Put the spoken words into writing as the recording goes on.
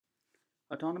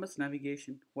Autonomous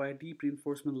navigation via deep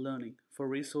reinforcement learning for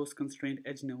resource-constrained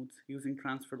edge nodes using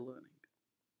transfer learning.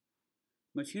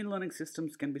 Machine learning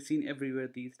systems can be seen everywhere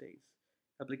these days.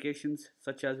 Applications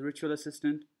such as virtual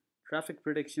assistant, traffic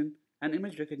prediction, and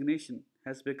image recognition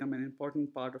has become an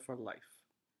important part of our life.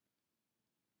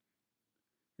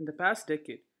 In the past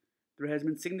decade, there has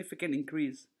been significant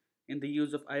increase in the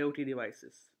use of IoT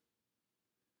devices.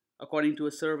 According to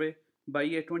a survey, by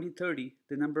year 2030,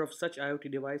 the number of such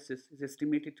IoT devices is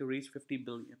estimated to reach 50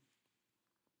 billion.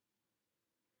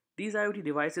 These IoT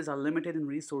devices are limited in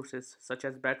resources such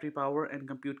as battery power and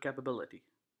compute capability.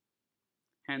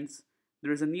 Hence,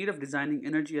 there is a need of designing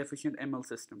energy-efficient ML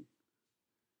system.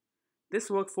 This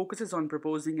work focuses on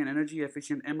proposing an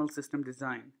energy-efficient ML system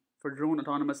design for drone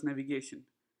autonomous navigation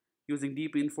using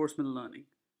deep reinforcement learning.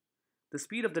 The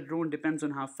speed of the drone depends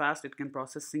on how fast it can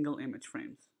process single image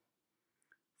frames.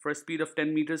 For a speed of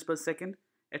 10 meters per second,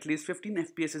 at least 15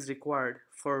 FPS is required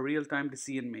for real-time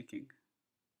decision making.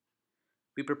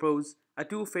 We propose a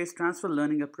two-phase transfer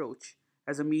learning approach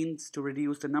as a means to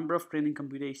reduce the number of training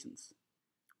computations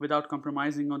without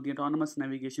compromising on the autonomous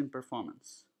navigation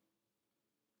performance.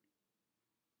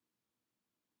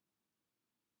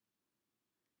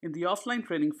 In the offline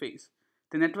training phase,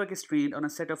 the network is trained on a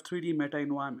set of 3D meta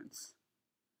environments.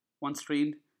 Once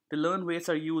trained, the learned weights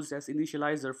are used as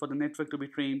initializer for the network to be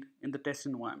trained in the test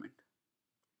environment.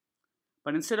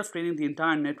 But instead of training the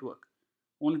entire network,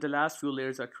 only the last few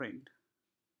layers are trained.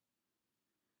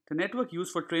 The network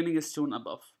used for training is shown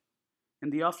above. In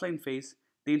the offline phase,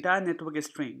 the entire network is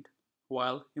trained,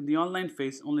 while in the online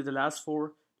phase, only the last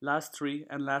 4, last 3,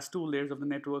 and last 2 layers of the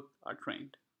network are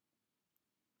trained.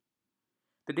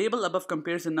 The table above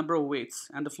compares the number of weights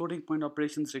and the floating point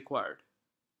operations required.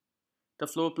 The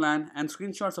floor plan and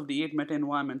screenshots of the 8 meta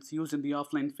environments used in the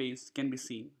offline phase can be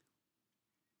seen.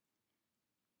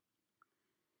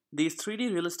 These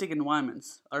 3D realistic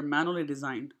environments are manually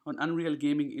designed on Unreal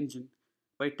Gaming Engine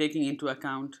by taking into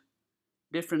account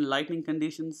different lighting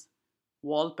conditions,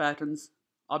 wall patterns,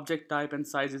 object type and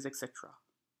sizes, etc.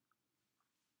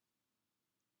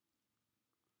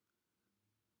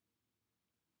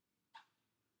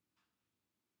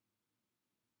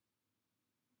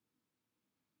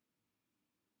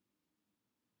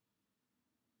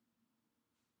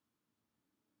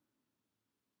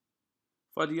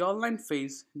 For the online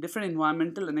phase, different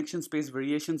environmental and action space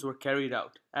variations were carried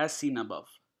out, as seen above.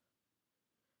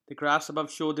 The graphs above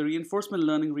show the reinforcement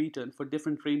learning return for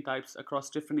different train types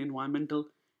across different environmental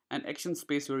and action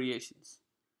space variations.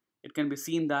 It can be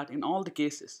seen that in all the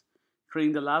cases,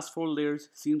 training the last 4 layers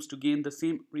seems to gain the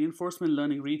same reinforcement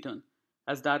learning return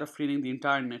as that of training the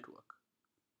entire network.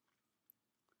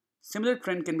 Similar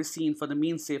trend can be seen for the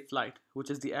mean safe flight,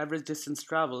 which is the average distance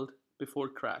traveled before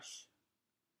crash.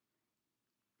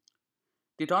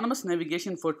 The autonomous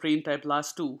navigation for train type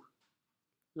last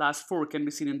 4 can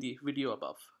be seen in the video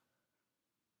above.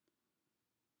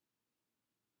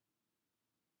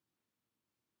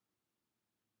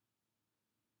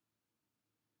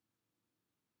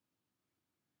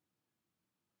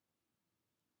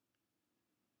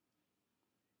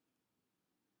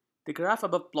 The graph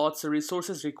above plots the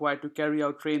resources required to carry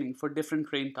out training for different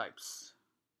train types.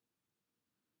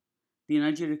 The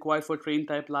energy required for train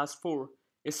type last 4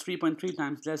 is 3.3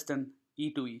 times less than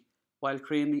E2E, while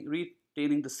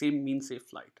retaining the same mean safe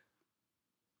flight.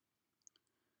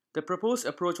 The proposed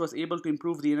approach was able to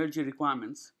improve the energy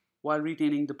requirements while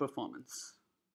retaining the performance.